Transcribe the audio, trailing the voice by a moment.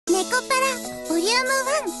ネコパラボリューム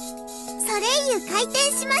1ソレイユ開店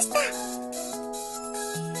しました。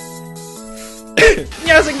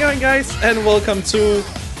How's it going, guys? And welcome to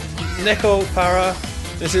NEKOPARA.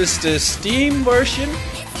 This is the Steam version,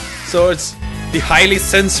 so it's the highly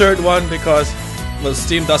censored one because, well,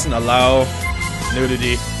 Steam doesn't allow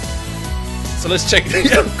nudity. So let's check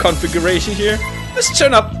the configuration here. Let's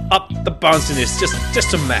turn up the bounciness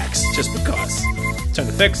just to max, just because. Turn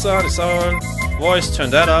the effects on, it's on. Voice, turn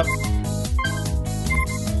that up.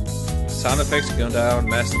 Sound effects going down,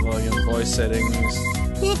 master volume, voice settings.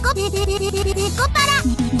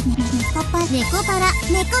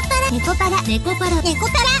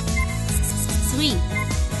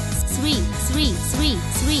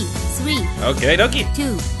 Okay, dokie.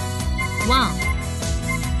 2, 1.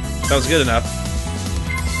 Sounds good enough.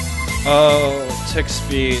 Oh, text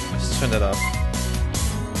speed. Let's turn that up.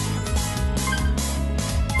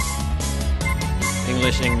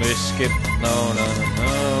 English, skip. No.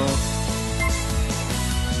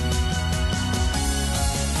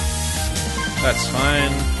 That's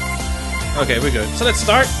fine. Okay, we're good. So let's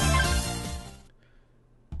start.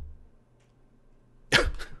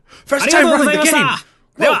 First time running the game!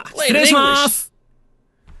 Whoa, play it in English!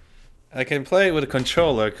 I can play it with a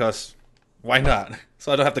controller, because why not?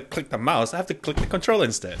 So I don't have to click the mouse, I have to click the controller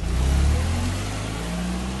instead.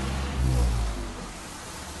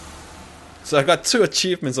 So I got 2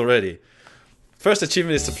 achievements already. First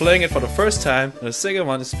achievement is to playing it for the first time, and the second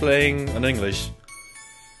one is playing in English.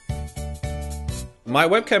 My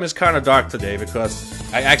webcam is kinda dark today because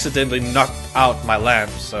I accidentally knocked out my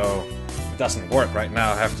lamp, so it doesn't work right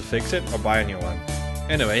now. I have to fix it or buy a new one.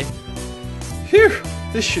 Anyway, phew,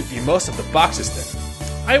 this should be most of the boxes then.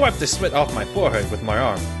 I wiped the sweat off my forehead with my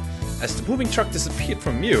arm as the moving truck disappeared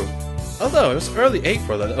from view. Although it was early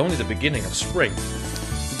April and only the beginning of spring,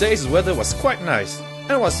 today's weather was quite nice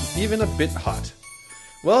and was even a bit hot.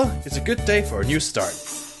 Well, it's a good day for a new start.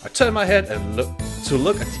 I turned my head and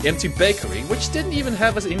look at the empty bakery, which didn't even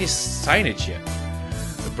have any signage yet.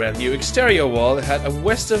 The brand new exterior wall had a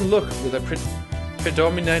western look with a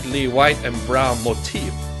predominantly white and brown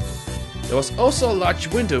motif. There was also a large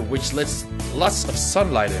window which lets lots of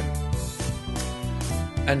sunlight in.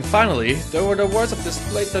 And finally, there were the words that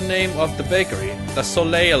displayed the name of the bakery, the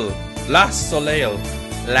Soleil, La Soleil,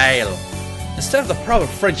 Lail. Instead of the proper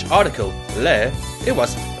French article, Le, it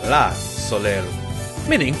was La Soleil,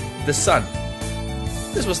 meaning the sun.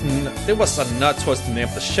 It was a nod towards the name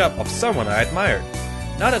of the shop of someone I admired.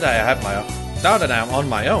 Now that I'm on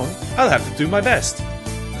my own, I'll have to do my best.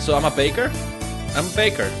 So I'm a baker? I'm a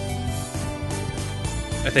baker.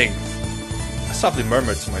 I think. I softly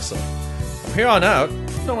murmured to myself. From here on out,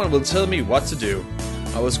 no one will tell me what to do.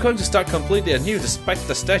 I was going to start completely anew despite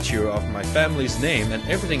the statue of my family's name and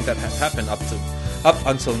everything that had happened up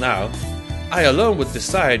until now. I alone would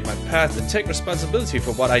decide my path and take responsibility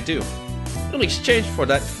for what I do. In exchange for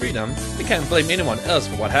that freedom, I can't blame anyone else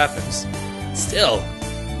for what happens. Still,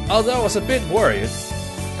 although I was a bit worried,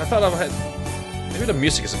 I thought I had... Maybe the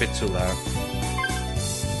music is a bit too loud.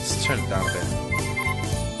 Let's turn it down a bit.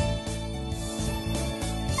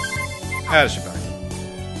 That should be fine.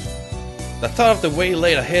 The thought of the way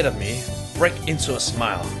laid ahead of me broke into a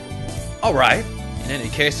smile. Alright, in any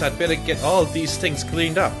case I'd better get all of these things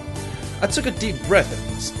cleaned up. I took a deep breath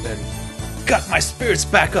and got my spirits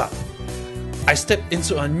back up. I stepped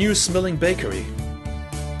into a new smelling bakery.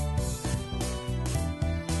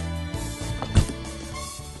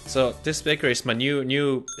 So this bakery is my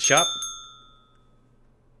new shop.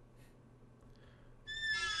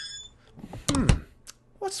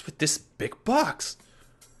 What's with this big box?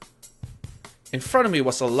 In front of me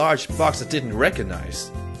was a large box I didn't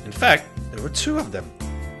recognize. In fact, there were 2 of them.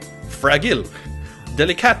 Fragile,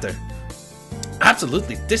 delicate.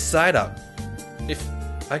 Absolutely, this side up. If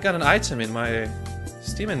I got an item in my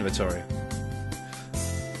Steam inventory.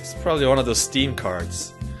 It's probably one of those Steam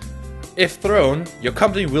cards. If thrown, your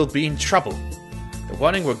company will be in trouble. The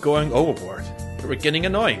warning were going overboard. They were getting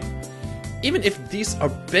annoying. Even if these are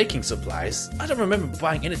baking supplies, I don't remember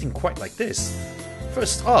buying anything quite like this.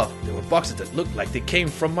 First off, there were boxes that looked like they came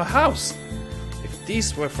from my house. If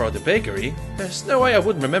these were for the bakery, there's no way I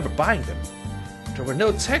wouldn't remember buying them. There were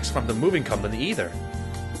no texts from the moving company either.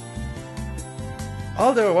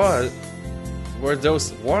 All there was were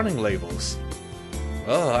those warning labels.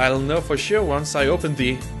 Well, I'll know for sure once I open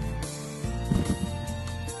the...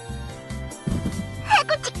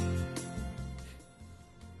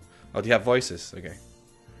 Oh, do you have voices? Okay.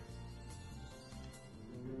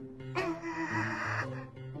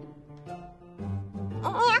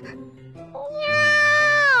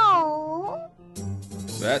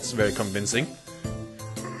 That's very convincing.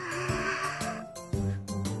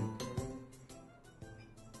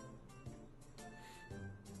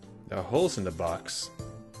 There are holes in the box.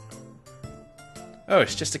 Oh,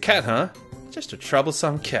 it's just a cat, huh? Just a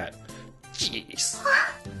troublesome cat. Jeez.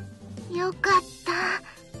 よかった。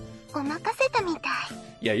ごまかせたみたい。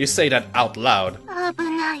 Yeah, you say that out loud. 危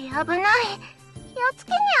ない危ない。気をつ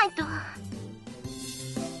けないと。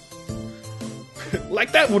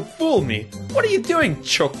 Like that would fool me. What are you doing,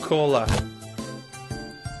 Chocola?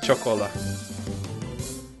 Chocola.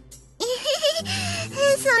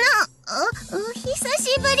 お久し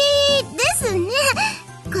ぶりですね。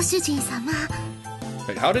ご主人様。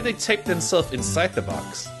 Wait, how did they take themselves inside the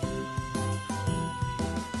box?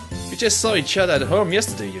 You just saw each other at home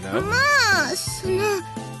yesterday, you know. まあ、それは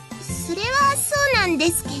そうなんで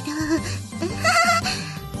すけど。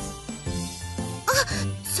あ、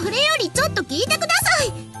それよりちょっと聞いてくださ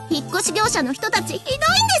い。引っ越し業者の人たちひどいんで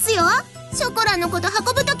すよ。ショコラのこと運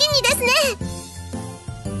ぶときにですね。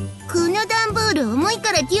この段ボール重い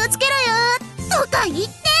から気をつけろよとか言っ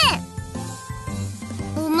て。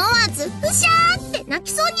思わずふしゃーって泣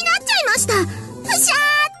きそうになっちゃいました。ふしゃー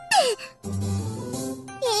って。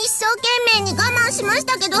一生懸命に我慢しまし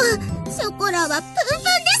たけど、ショコラはプンプンで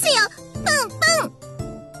すよ。プンプ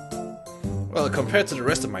ン。 Well, compared to the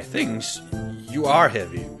rest of my things, you are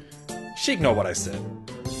heavy. She ignored what I said.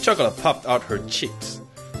 Chocolate popped out her cheeks.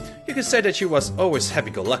 You could say that she was always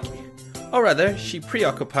happy-go-lucky. Or rather, she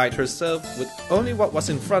preoccupied herself with only what was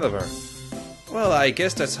in front of her. Well, I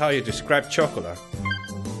guess that's how you describe Chocolate.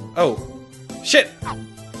 Oh, shit!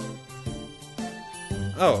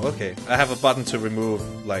 Oh, okay. I have a button to remove,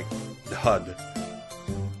 like, the HUD.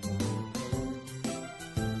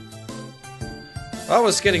 While I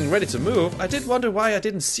was getting ready to move, I did wonder why I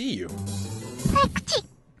didn't see you.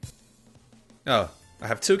 Oh, I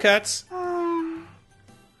have two cats?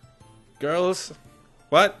 Girls?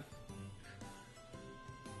 What?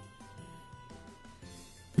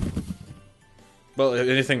 Well,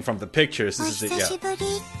 anything from the pictures, this is it, yeah.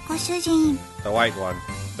 The white one.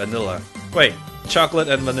 Vanilla. Wait, chocolate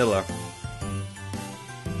and vanilla.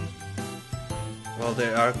 Well,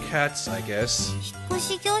 there are cats, I guess. 引っ越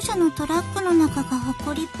し業者のトラックの中が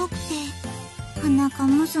埃っぽくて、鼻が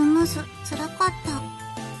ムズムズ辛かっ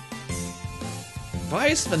た。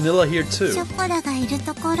 Why is vanilla here シ too? ョコラがいる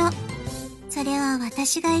ところ、それは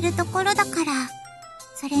私がいるところだから。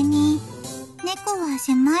それに、猫は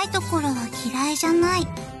狭いところは嫌いじゃない。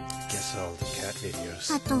 Guess all the cat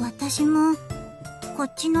videos. あと私も、こ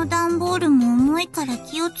っちの段ボールも重いから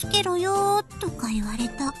気をつけろよーとか言われ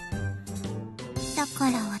た。だ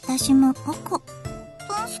から私もポコ。ど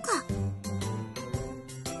うすか？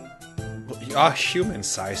 Well, you are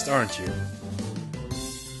human-sized, aren't you?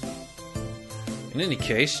 In any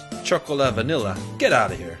case, chocolate vanilla, get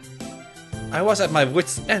out of here. I was at my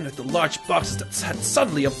wit's end with the large boxes that had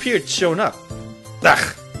suddenly shown up.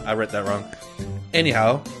 Ugh, I read that wrong.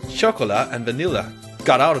 Anyhow, chocolate and vanilla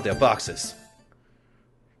got out of their boxes.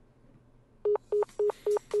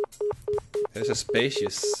 There's a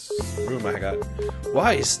spacious room I got.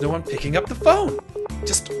 Why is no one picking up the phone?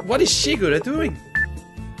 Just what is Shigure doing?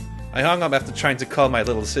 I hung up after trying to call my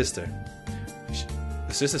little sister.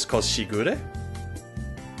 The sister's called Shigure?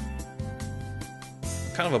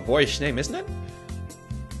 Kind of a boyish name, isn't it?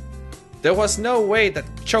 There was no way that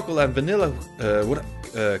chocolate and vanilla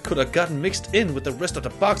could have gotten mixed in with the rest of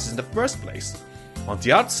the boxes in the first place. On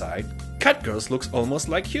the outside, cat girls looks almost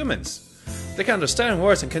like humans. They can understand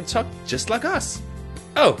words and can talk just like us.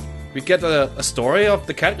 Oh, we get a story of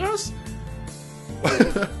the cat girls?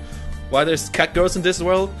 Why there's cat girls in this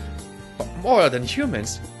world? More than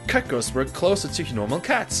humans, cat girls were closer to normal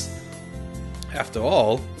cats. After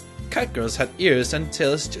all, cat girls had ears and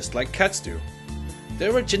tails just like cats do. They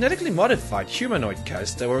were genetically modified humanoid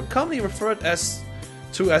cats that were commonly referred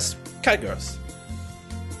to as cat girls.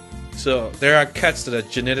 So there are cats that are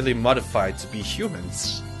genetically modified to be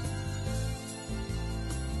humans.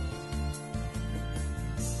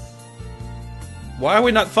 Why are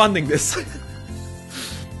we not funding this?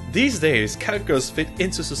 These days, cat girls fit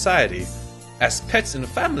into society as pets in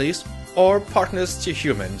families or partners to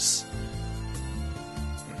humans.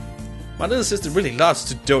 My little sister really loves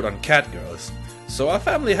to dote on cat girls, so our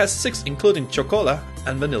family has 6, including Chocola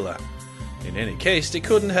and Vanilla. In any case, they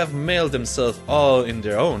couldn't have mailed themselves all in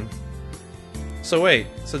their own. So wait,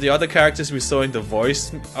 so the other characters we saw in the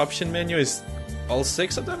voice option menu is all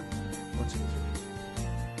 6 of them?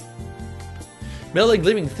 Mailing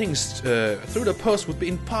living things through the post would be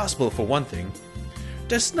impossible for one thing.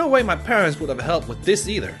 There's no way my parents would have helped with this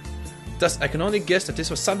either. Thus, I can only guess that this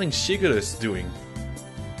was something Shigure's doing.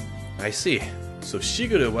 I see. So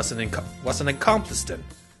Shigure was an accomplice then.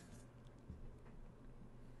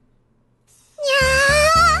 いや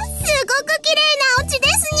ー、すごく綺麗なおちで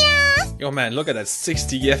すにゃ Yo man, look at that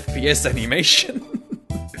 60 FPS animation.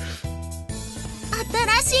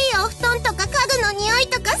 新しいお布団とか家具の匂い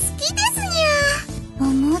とか好きですにゃ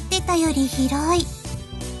思ってたより広い。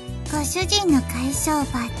ご主人の解消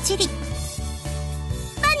バッチリ。バ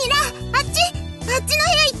ニラ、あっちの部屋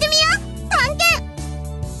行ってみよう。探検。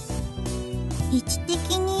位置的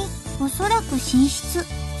におそらく寝室。きっ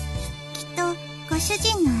とご主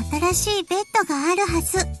人の新しいベッドがあるは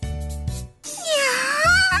ず。いやー、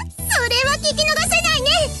それは聞き逃せないね。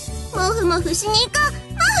もふもふしに行こ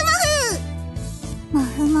う。も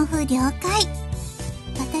ふもふ了解。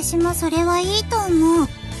私もそれはいいと思う。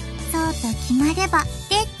そうと決まれば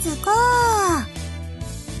レッツゴー。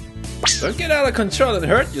 Don't get out of control and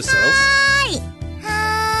hurt yourselves.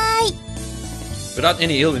 はーい。 Without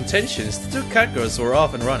any ill intentions, the two cat girls were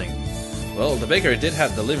off and running. Well, the bakery did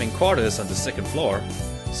have the living quarters on the second floor,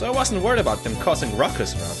 so I wasn't worried about them causing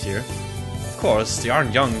ruckus around here. Of course, they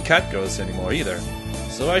aren't young cat girls anymore either,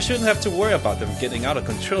 so I shouldn't have to worry about them getting out of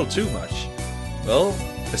control too much. Well,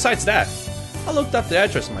 besides that, I looked up the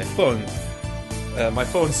address on my phone. My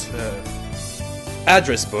phone's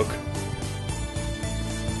address book.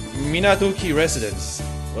 Minadoki Residence.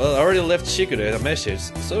 Well, I already left Shigure a message,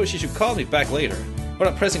 so she should call me back later.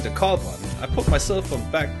 Without pressing the call button, I put my cell phone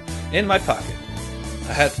back in my pocket.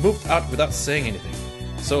 I had moved out without saying anything,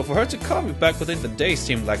 so for her to call me back within the day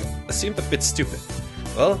seemed a bit stupid.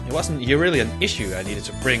 Well, it wasn't really an issue I needed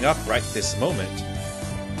to bring up right this moment.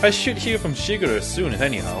 I should hear from Shigure soon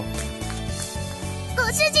anyhow. ご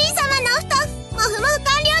主人様のお布団、もふもふ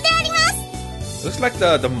完了であります。 Looks like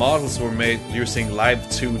the models were made using Live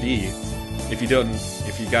 2D. If you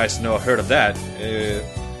guys heard of that,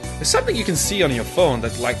 there's something you can see on your phone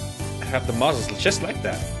that have the models just like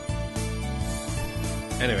that.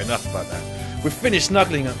 Anyway, enough about that. We finished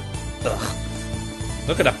snuggling up. Ugh.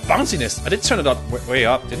 Look at that bounciness. I did turn it up way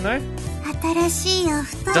up, didn't I? 新しいお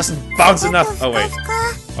布団。 Doesn't bounce enough. Oh wait. ふかふ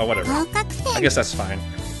か Oh whatever. 合格点。 I guess that's fine.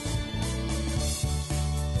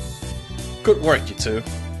 Good work, you two.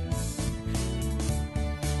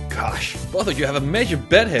 Gosh, both of you have a major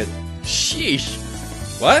bedhead. Sheesh.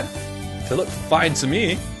 What? They look fine to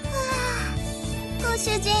me. ご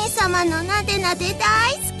主人様のなでなで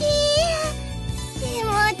大好き。気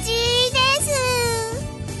持ちいいです。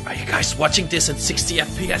 Are you guys watching this at 60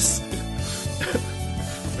 FPS?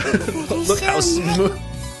 Look how smooth.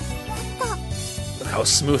 Look how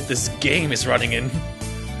smooth this game is running in.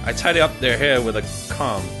 I tidied up their hair with a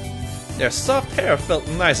comb. Their soft hair felt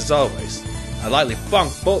nice as always. I lightly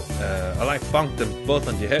bunked them both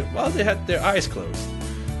on the head while they had their eyes closed.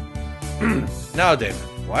 Now then,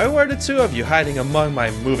 why were the two of you hiding among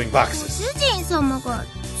my moving boxes? 主人様が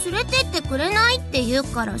連れてってくれないって言う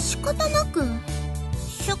から仕方なく。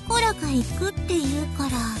ショコラが行くって言うか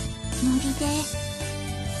らノリで。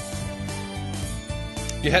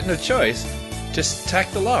You had no choice. Just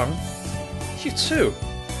tagged along. You too.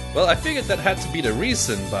 Well, I figured that had to be the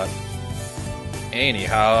reason, but...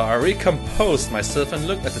 Anyhow, I recomposed myself and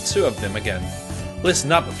looked at the two of them again.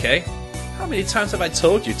 Listen up, okay? How many times have I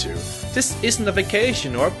told you to? This isn't a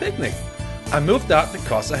vacation or a picnic. I moved out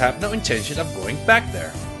because I have no intention of going back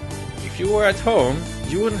there. If you were at home,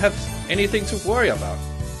 you wouldn't have anything to worry about.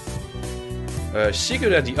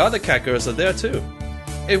 Shigure and the other cat girls are there too.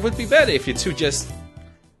 It would be better if you two just...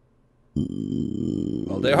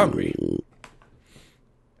 Well, they're hungry.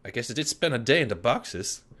 I guess they did spend a day in the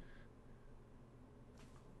boxes.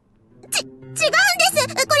 違うんです。これ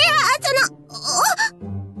は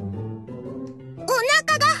お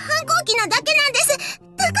腹が反抗期なだけなんです。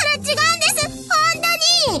だから違うんです。本当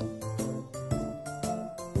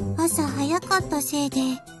に。朝早かったせいで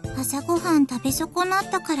朝ごはん食べ損なっ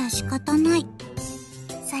たから仕方ない。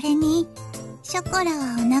それにショコラ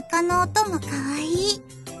はお腹の音も可愛い。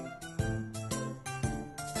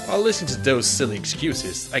 While listening to those silly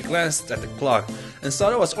excuses, I glanced at the clock and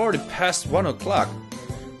saw it was already past 1 o'clock.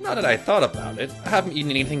 Now that I thought about it, I haven't eaten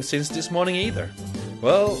anything since this morning either.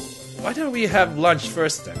 Well, why don't we have lunch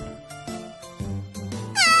first then?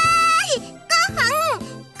 ご飯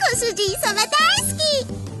ご主人様大好き。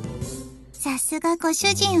さすがご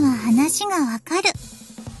主人は話がわかる。か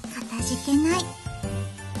たじけない。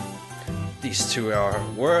 These two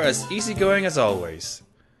were as easygoing as always.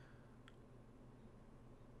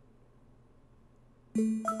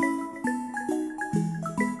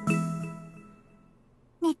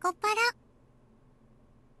 ネコパラ。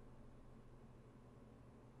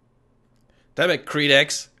 Damn it, Creed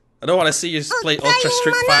X. I don't want to see you play Ultra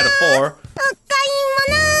Street Fighter 4. お買い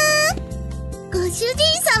物。ご主人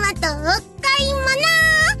様とお買い物。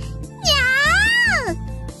にゃー。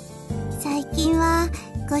最近は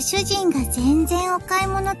ご主人が全然お買い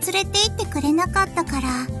物連れて行ってくれなかったから。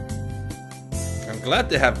I'm glad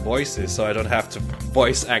they have voices, so I don't have to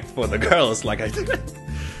voice act for the girls like I do.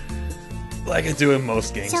 Like I do in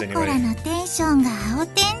most games ショコラ anyway. のテンションが青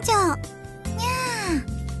天井。にゃ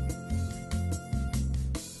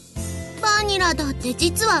バニラだって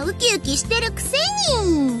実はウキウキしてるくせ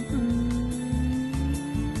に。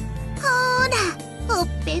ほら、ほっ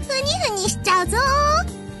ぺふにふにしちゃうぞ。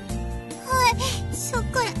はい、ショ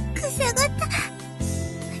コラ、くすぐった。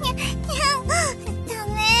にゃ、ダ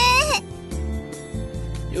メ。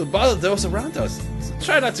 You'll bother those around us, so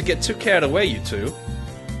try not to get too carried away, you two.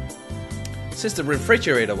 Since the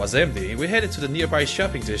refrigerator was empty, we headed to the nearby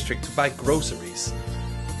shopping district to buy groceries.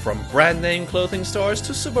 From brand-name clothing stores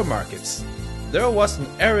to supermarkets, there was an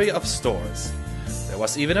area of stores. There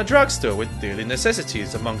was even a drugstore with daily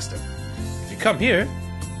necessities amongst them. If you come here,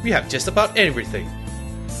 we have just about everything.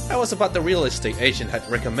 That was about the real estate agent had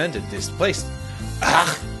recommended this place.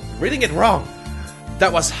 Reading it wrong.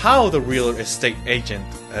 That was how the real estate agent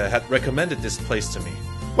had recommended this place to me.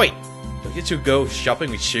 Wait, don't you two go shopping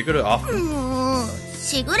with Shiguru often?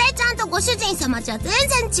 しぐれちゃんとご主人様じゃ全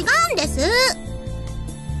然違うんです。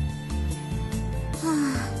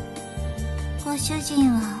ご主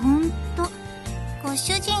人はほんと、ご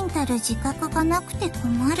主人たる自覚がなくて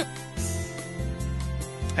困る。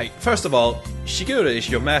Hey, first of all, Shigure is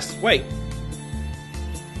your master. Wait.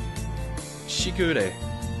 Shigure.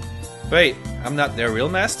 Wait, I'm not their real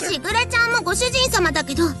master? しぐれちゃんもご主人様だ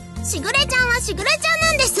けど、しぐれちゃんはしぐれちゃん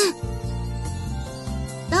なんです。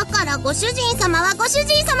だからご主人様はご主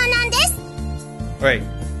人様なんです。Wait.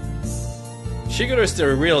 Shigure is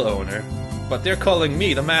their real owner, but they're calling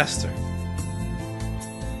me the master.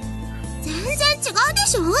 全然違うで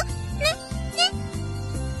しょ。ね。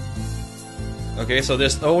Okay, so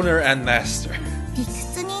there's owner and master. 理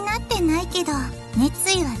屈になってないけど、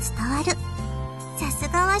熱意は伝わる。さす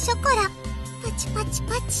がはショコラ。パチパチ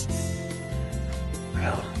パチ。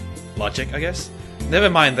Well, logic, I guess. Never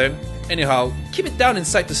mind then. Anyhow, keep it down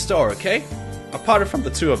inside the store, okay? Apart from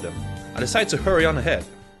the two of them, I decide to hurry on ahead.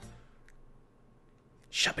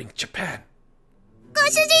 Shopping Japan. ご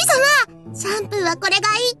主人様、シャンプーはこれが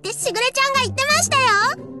いいってしぐれちゃんが言ってましたよ。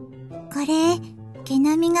これ、毛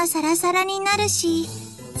並みがサラサラになるし、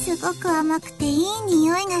すごく甘くていい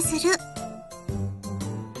匂いがする。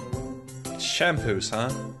Shampoos, huh?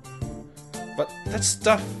 But that's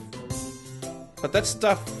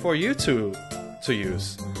stuff for you to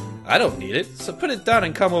use. I don't need it, so put it down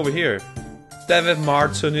and come over here. David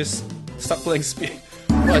Martinez, stop playing speed.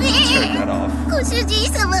 I need to turn that off. ご主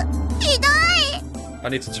人様、ひどい。I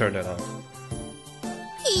need to turn that off.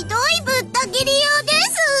 ひどいぶった切りようで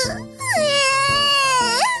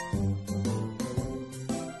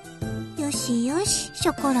す。よしよし、シ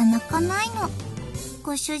ョコラ泣かないの。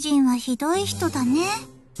ご主人はひどい人だね。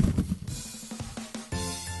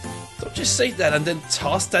Don't just say that and then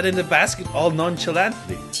toss that in the basket all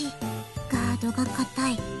nonchalantly. ガードが硬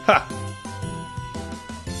い。 Ha!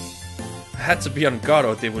 I had to be on guard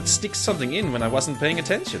or they would stick something in when I wasn't paying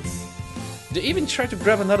attention. They even tried to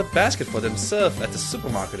grab another basket for themselves at the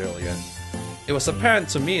supermarket earlier. It was apparent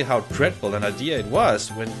to me how dreadful an idea it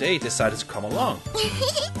was when they decided to come along.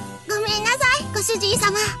 ごめんなさい、ご主人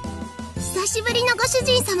様。久しぶりのご主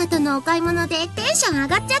人様とのお買い物でテンション上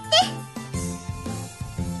がっちゃって。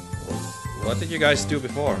What did you guys do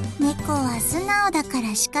before? 猫は素直だか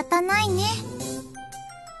ら仕方ないね。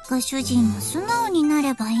ご主人も素直にな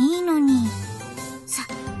ればいいのに。さ。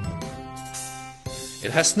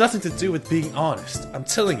It has nothing to do with being honest. I'm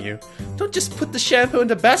telling you, don't just put the shampoo in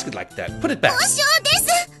the basket like that. Put it back. 交渉です。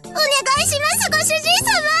お願いします、ご主人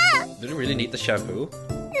様。Do you really need the shampoo?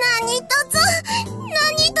 何とぞ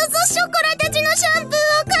ショコラたちのシャンプー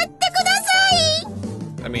を買ってくださ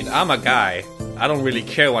い。 I mean, I'm a guy. I don't really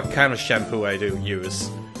care what kind of shampoo I do use.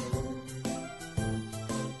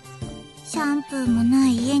 シャンプーもな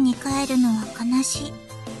い家に帰るのは悲しい。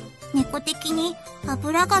猫的に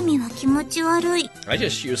油髪は気持ち悪い。I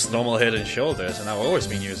just use normal head and shoulders, and I've always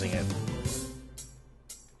been using it.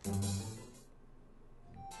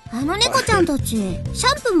 あの猫ちゃんたち、シャ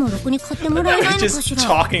ンプーもろくに買ってもらえないのか Just しら。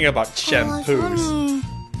 talking about かわいそう shampoos. に。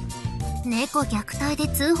猫虐待で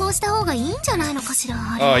通報した方がいいんじゃないのかしら。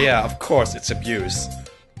Oh yeah, of course it's abuse.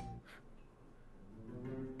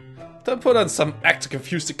 Don't put on some act to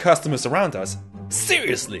confuse the customers around us.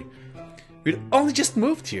 Seriously! We'd only just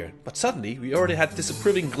moved here, but suddenly we already had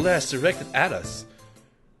disapproving glares directed at us.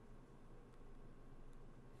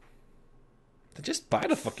 Then just buy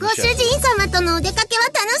the fucking ご主 shampoo. 人様とのお出かけは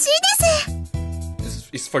楽しい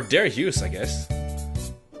です。 It's for their use, I guess.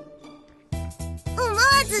 思わ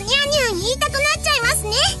ずつニャンニャン言いたくなっちゃいます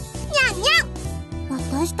ね。ニャンニャン。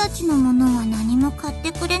私たちのものは何も買っ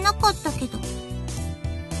てくれなかったけど、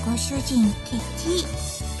ご主人ケチ。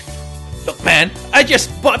 Look, man, I just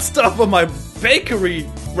bought stuff on my bakery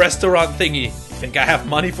restaurant thingy. You think I have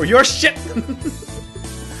money for your shit?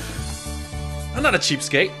 I'm not a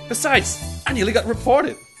cheapskate. Besides, I nearly got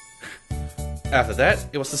reported. After that,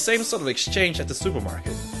 it was the same sort of exchange at the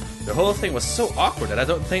supermarket. The whole thing was so awkward that I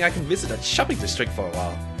don't think I can visit that shopping district for a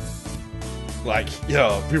while. Like,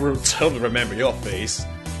 yo, we will totally remember your face.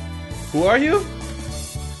 Who are you?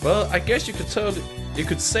 Well, I guess you could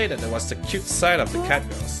say that it was the cute side of the cat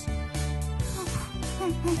girls.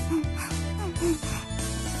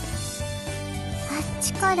 あっ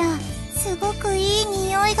ちからすごくいい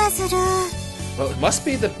匂いがする。 Well, it must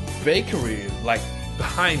be the bakery, like,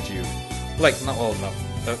 behind you. Like, no, well, no.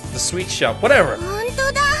 The sweet shop, whatever. 本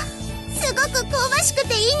当だ。すごく香ばしく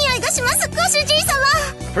ていい匂いがします、ご主人様。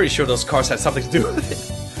 I'm pretty sure those cars had something to do with it.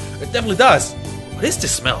 It definitely does. What is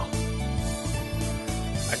this smell?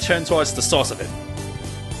 I turn towards the source of it.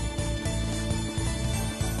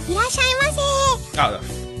 いらっしゃいませ。 Ah, the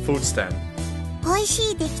food stand. 美味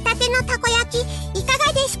しい出来たてのたこ焼きいか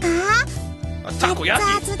がですか？ A takoyaki.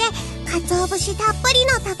 熱々で鰹節たっぷり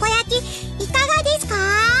のたこ焼きいかがですか？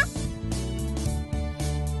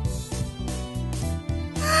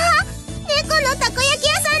猫のたこ焼き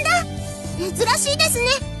屋さんだ。珍しいですね、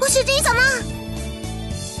ご主人様。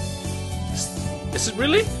 Is it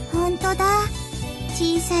really? 本当だ。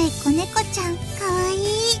小さい子猫ちゃん、かわいい。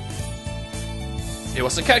 It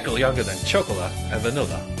was a cat girl younger than Chocola and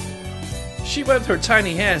Vanilla. She waved her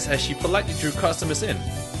tiny hands as she politely drew customers in.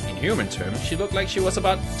 In human terms, she looked like she was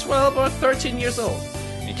about 12 or 13 years old.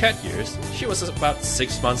 In cat years, she was about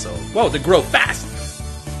 6 months old. Whoa, they grow fast!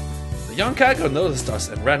 The young cat girl noticed us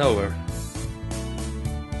and ran over.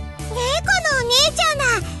 猫のお姉ちゃんだ。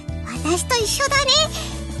私と一緒だね。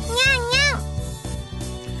にゃんにゃん。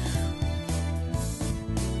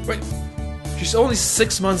 Wait, she's only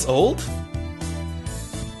 6 months old?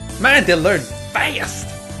 Man, they learn fast!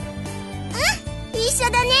 一緒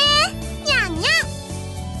だね。にゃんにゃ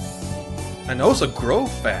And also grow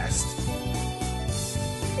fast.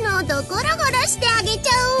 ん。喉ゴロゴロしてあげち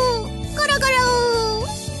ゃおう。ゴロゴロ。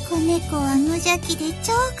子猫は無邪気で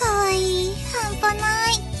超かわいい。半端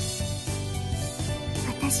ない。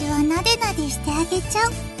私はなでなでしてあげちゃ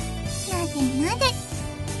う。なでなで。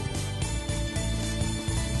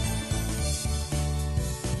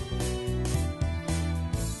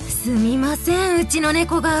すみません、うちの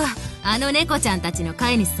猫が。あの猫ちゃんたちの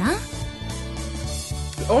飼い主さん？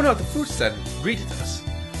 The owner of the food stand greeted us.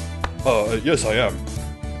 Yes, I am.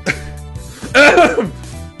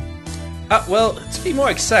 Well, to be more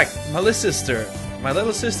exact, my little sister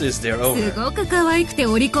is their す owner. ごく可愛くて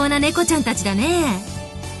お利口な猫ちゃんたちだね。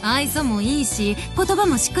愛想もいいし、言葉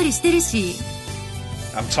もしっかりしてるし。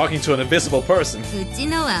 I'm talking to an invisible person. うち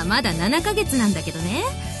のはまだ7ヶ月なんだけどね。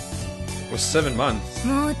 For 7 months.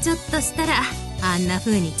 もうちょっとしたら、あんな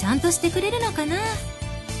風にちゃんとしてくれるのかな。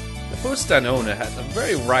 The food stand owner had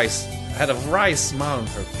a wry smile on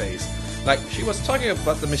her face, like she was talking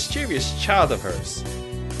about the mischievous child of hers.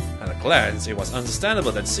 At a glance, it was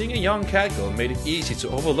understandable that seeing a young cat girl made it easy to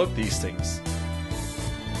overlook these things.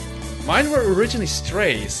 Mine were originally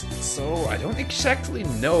strays, so I don't exactly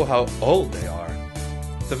know how old they are.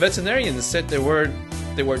 The veterinarian said they were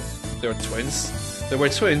twins. They were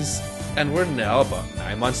twins and were now about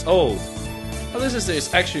 9 months old. My little sister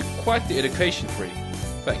is actually quite the education freak.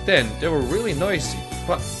 Back then, they were really noisy,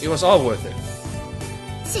 but it was all worth it.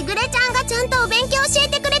 しぐれちゃんがちゃんとお勉強教え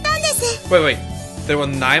てくれたんです。 Wait, they were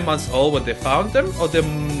 9 months old when they found them, or they're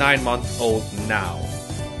 9 months old now?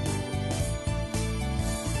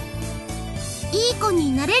 いい子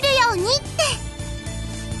になれるようにって。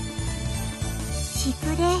し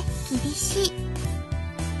ぐれ、厳しい。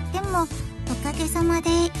でも、おかげさまで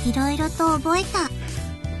いろいろと覚えた。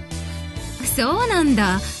そうなん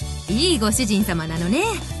だ。いいご主人様なのね。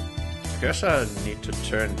 I guess I need to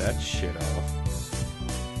turn that shit off.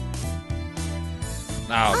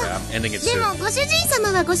 Now, okay, I'm ending it で soon. もご主人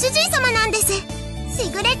様はご主人様なんです。し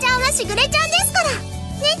ぐれちゃんはしぐれちゃんですから。ね、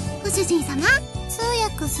ご主人様。通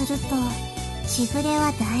訳すると、しぐれ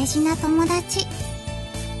は大事な友達。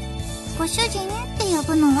ご主人って呼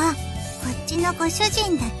ぶのは、こっちのご主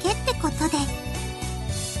人だけってことで。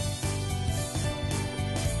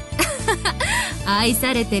愛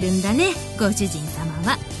されてるんだね、ご主人様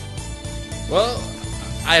は。 Well,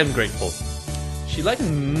 I am grateful. She lightly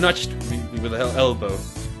nudged me with her elbow.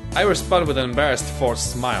 I responded with an embarrassed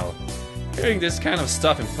forced smile. Hearing this kind of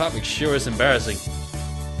stuff in public sure is embarrassing.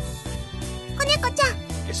 子猫ちゃん、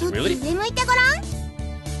 Is ちょ it っと really? 上向いてごらん。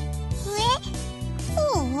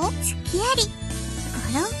すきやり。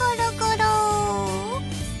ゴロゴロゴロ。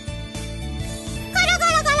ゴロゴ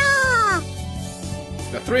ロゴロ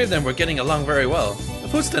The three of them were getting along very well. The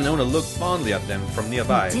host and owner looked fondly at them from う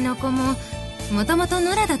nearby. ちの子ももともと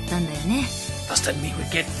野良だったんだよね。 Does that mean we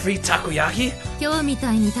get free takoyaki? 今日み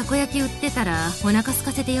たいにたこ焼き売ってたらお腹空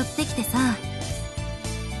かせて寄ってきてさ。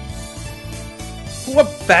 Who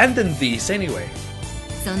abandoned these anyway?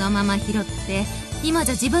 そのまま拾って今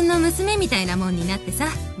じゃ自分の娘みたいなもんになってさ、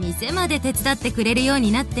店まで手伝ってくれるよう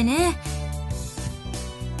になってね。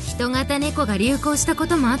人型猫が流行したこ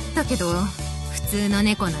ともあったけど、普通の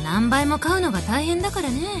猫の何倍も飼うのが大変だから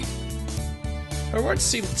ね。 Her words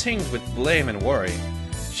seemed tinged with blame and worry.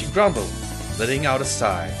 She grumbled, letting out a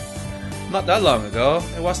sigh. Not that long ago,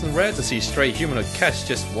 it wasn't rare to see stray humanoid cats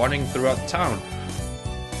just wandering throughout town.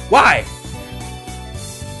 Why?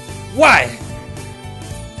 Why?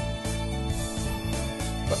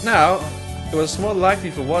 But now, it was more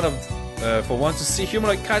likely for one to see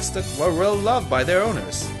humanoid cats that were well loved by their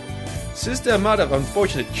owners. Since the amount of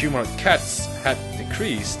unfortunate humanoid cats had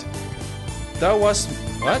decreased, there was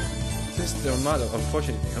what? Since the amount of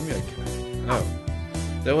unfortunate humanoid cats, oh,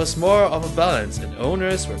 there was more of a balance, and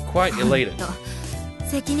owners were quite elated.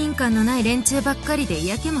 責任感のない連中ばっかりで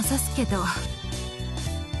嫌気もさすけど、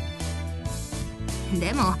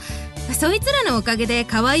でもそいつらのおかげで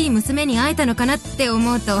可愛い娘に会えたのかなって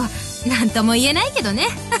思うとなんとも言えないけどね。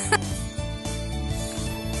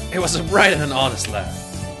It was a bright and honest laugh.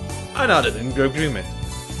 I nodded in agreement.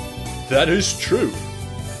 That is true.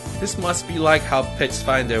 This must be like how pets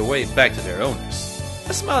find their way back to their owners.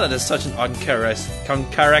 I smiled at such an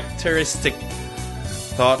uncharacteristic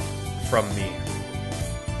thought from me.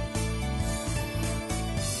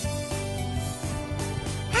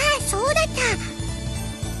 ああ、そうだった。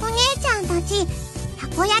お姉ちゃんたち、た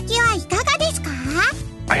こ焼きはいかがですか？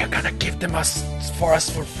 Are you gonna give them for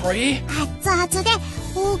us for free? 熱々で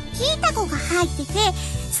大きいタコが入ってて、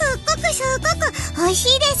すっごく美味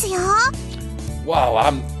しいですよ。 Wow,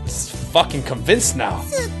 I'm fucking convinced now.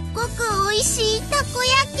 すっごく美味しいたこ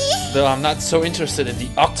焼き。 Though I'm not so interested in the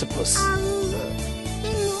octopus. で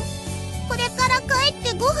もこれから帰っ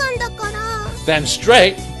てご飯だから。 Damn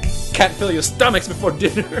straight. Can't fill your stomachs before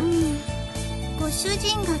dinner. ご主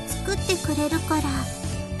人が作ってくれるから。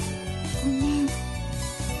ごめん。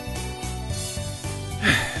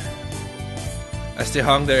 As they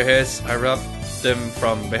hung their heads, I rubbed them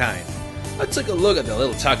from behind. I took a look at the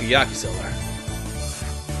little takoyaki seller.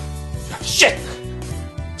 Shit!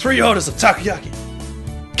 3 orders of takoyaki.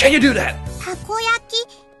 Can you do that? たこ焼き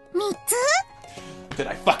3つ？ Did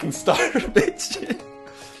I fucking start, bitch?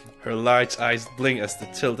 Her large eyes blinked as they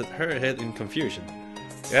tilted her head in confusion.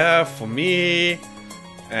 Yeah, for me,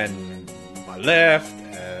 and my left,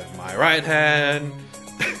 and my right hand.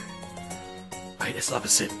 Wait, it's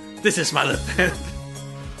opposite. This is my left hand.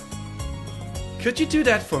 Could you do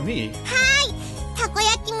that for me? はい、たこ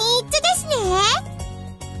焼き3つですね。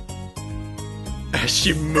 As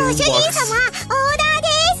she ご主人様、オー moonwalks. ダーで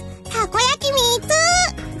す。たこ焼き3つ。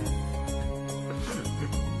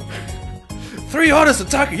 3 orders of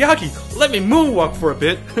takoyaki. Let me moonwalk for a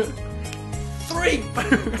bit. 3.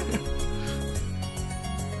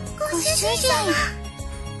 ご主人。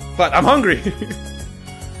 But I'm hungry.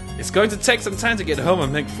 It's going to take some time to get home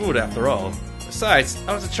and make food after all. Besides,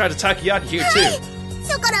 I want to try the takoyaki here too.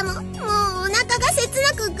 ショコラももうお腹が切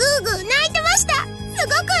なくグーグー泣いてました。す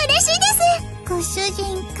ごく嬉しいです。ご主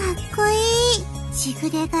人かっこいい。しぐ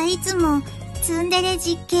れがいつもツンデレ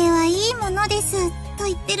実刑はいいものですと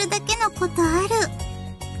言ってるだけのことある。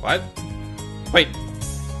 What? Wait,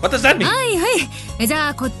 what does that mean? はいはい。じゃ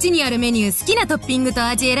あこっちにあるメニュー好きなトッピングと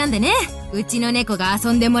味選んでね。うちの猫が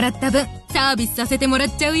遊んでもらった分サービスさせてもら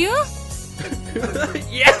っちゃうよ。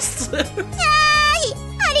Yes! あ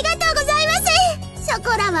りがとうございます。ショ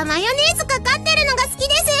コラはマヨネーズかかってるのが好き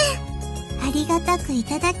です。ありがたくい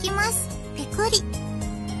ただきます。ペコリ。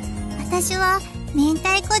私は明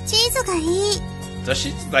太子チーズがいい。 Does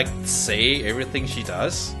she like say everything she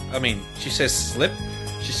does? I mean, she says slip,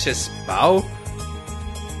 she says bow,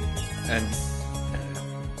 and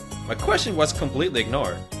my question was completely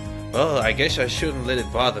ignored. Well, I guess I shouldn't let it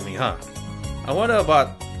bother me, huh? I wonder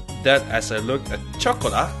about that as I looked at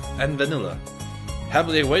chocolate and vanilla,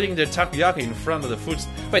 happily waiting their takoyaki in front of the food.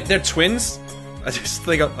 Wait, they're twins? I just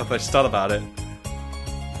thought about it.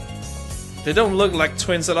 They don't look like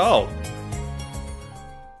twins at all.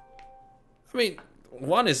 I mean,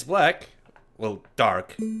 one is black, well,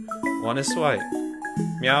 dark. One is white.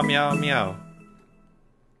 Meow, meow, meow.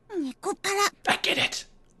 猫パラ。 I get it.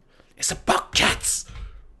 It's about cats.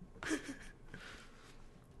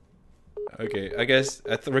 Okay, I guess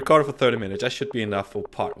I recorded for 30 minutes. That should be enough for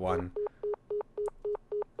part 1.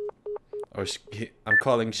 Or I'm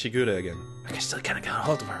calling Shigure again. I still can't get a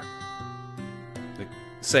hold of her. Like,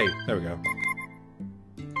 save. There we go.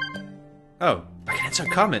 Oh, I can answer a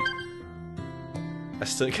comment. I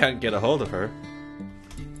still can't get a hold of her.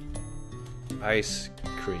 Ice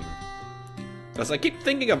cream. Because I keep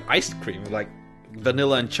thinking of ice cream, like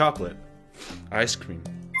vanilla and chocolate. Ice cream.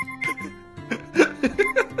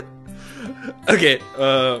 Okay,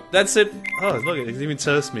 that's it. Oh, look, it even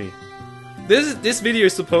tells me. This video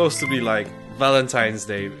is supposed to be like Valentine's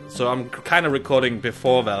Day, so I'm kind of recording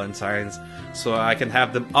before Valentine's, so I can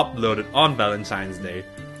have them uploaded on Valentine's Day.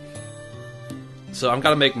 So I'm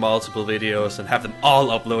gonna make multiple videos and have them all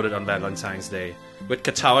uploaded on Valentine's Day with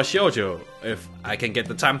Katawa Shoujo, if I can get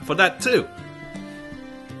the time for that too.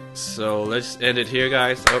 So let's end it here,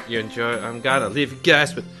 guys. Hope you enjoy. I'm gonna leave you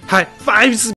guys with high fives.